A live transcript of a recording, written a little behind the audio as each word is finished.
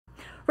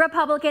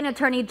Republican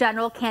Attorney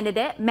General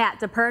candidate Matt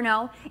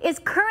DePerno is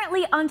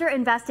currently under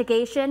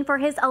investigation for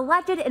his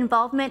alleged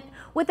involvement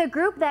with a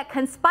group that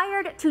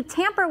conspired to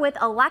tamper with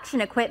election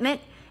equipment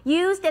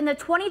used in the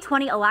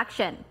 2020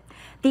 election.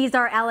 These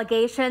are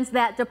allegations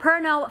that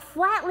DePerno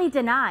flatly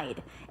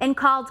denied and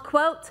called,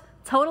 quote,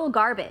 total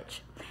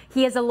garbage.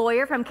 He is a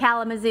lawyer from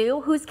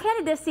Kalamazoo whose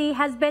candidacy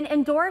has been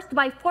endorsed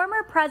by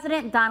former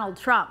President Donald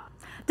Trump.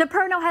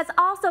 DePerno has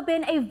also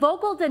been a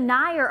vocal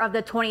denier of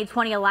the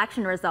 2020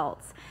 election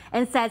results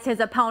and says his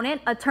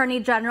opponent, Attorney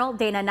General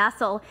Dana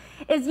Nessel,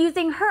 is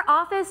using her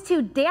office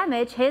to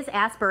damage his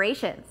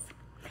aspirations.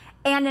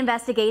 An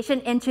investigation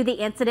into the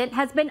incident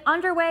has been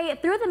underway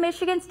through the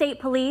Michigan State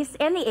Police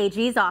and the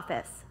AG's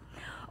office.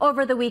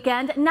 Over the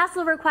weekend,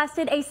 Nessel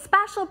requested a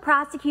special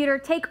prosecutor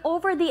take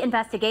over the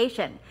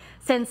investigation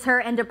since her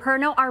and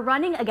DePerno are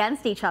running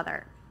against each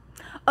other.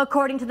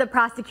 According to the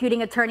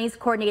Prosecuting Attorneys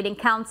Coordinating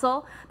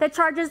Council, the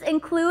charges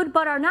include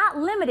but are not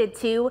limited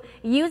to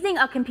using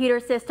a computer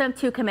system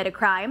to commit a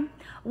crime,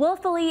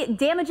 willfully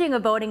damaging a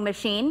voting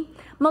machine,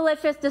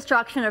 malicious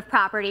destruction of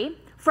property,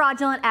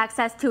 fraudulent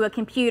access to a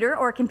computer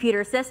or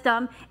computer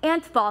system,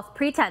 and false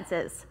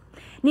pretenses.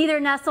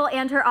 Neither Nessel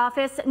and her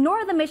office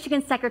nor the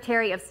Michigan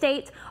Secretary of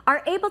State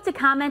are able to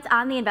comment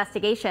on the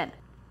investigation.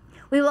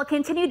 We will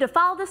continue to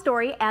follow the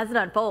story as it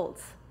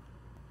unfolds.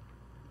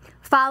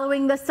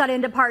 Following the sudden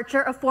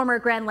departure of former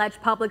Grand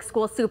Ledge Public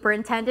School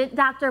Superintendent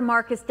Dr.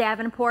 Marcus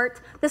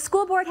Davenport, the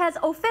school board has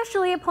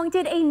officially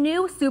appointed a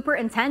new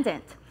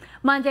superintendent.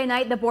 Monday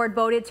night, the board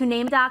voted to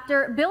name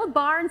Dr. Bill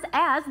Barnes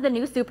as the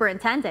new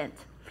superintendent.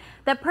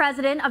 The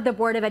president of the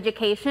Board of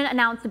Education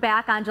announced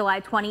back on July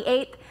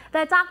 28th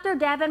that Dr.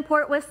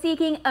 Davenport was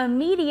seeking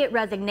immediate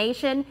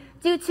resignation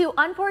due to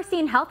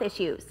unforeseen health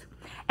issues.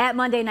 At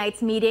Monday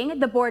night's meeting,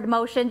 the board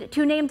motioned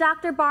to name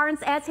Dr. Barnes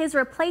as his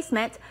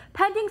replacement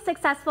pending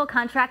successful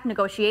contract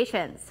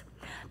negotiations.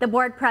 The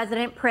board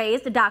president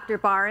praised Dr.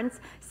 Barnes,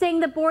 saying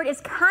the board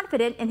is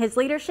confident in his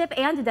leadership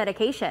and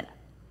dedication.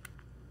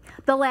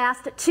 The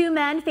last two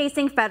men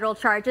facing federal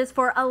charges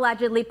for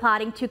allegedly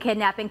plotting to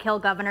kidnap and kill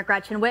Governor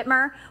Gretchen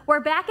Whitmer were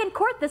back in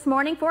court this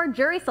morning for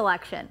jury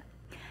selection.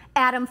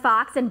 Adam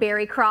Fox and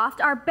Barry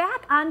Croft are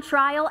back on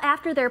trial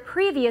after their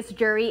previous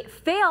jury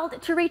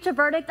failed to reach a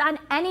verdict on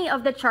any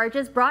of the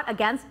charges brought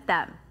against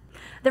them.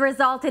 The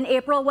result in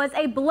April was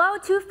a blow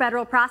to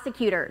federal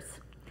prosecutors.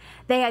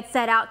 They had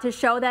set out to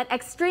show that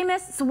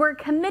extremists were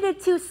committed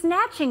to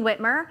snatching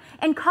Whitmer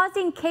and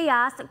causing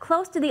chaos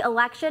close to the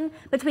election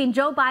between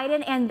Joe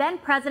Biden and then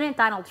President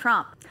Donald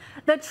Trump.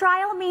 The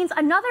trial means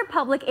another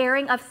public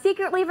airing of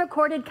secretly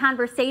recorded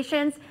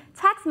conversations,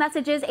 text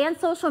messages, and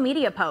social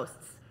media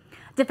posts.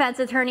 Defense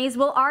attorneys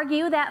will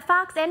argue that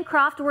Fox and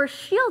Croft were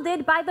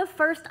shielded by the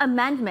First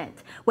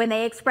Amendment when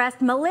they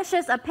expressed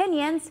malicious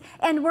opinions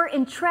and were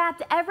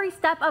entrapped every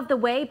step of the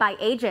way by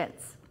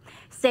agents.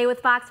 Stay with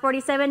Fox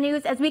 47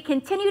 News as we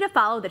continue to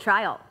follow the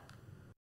trial.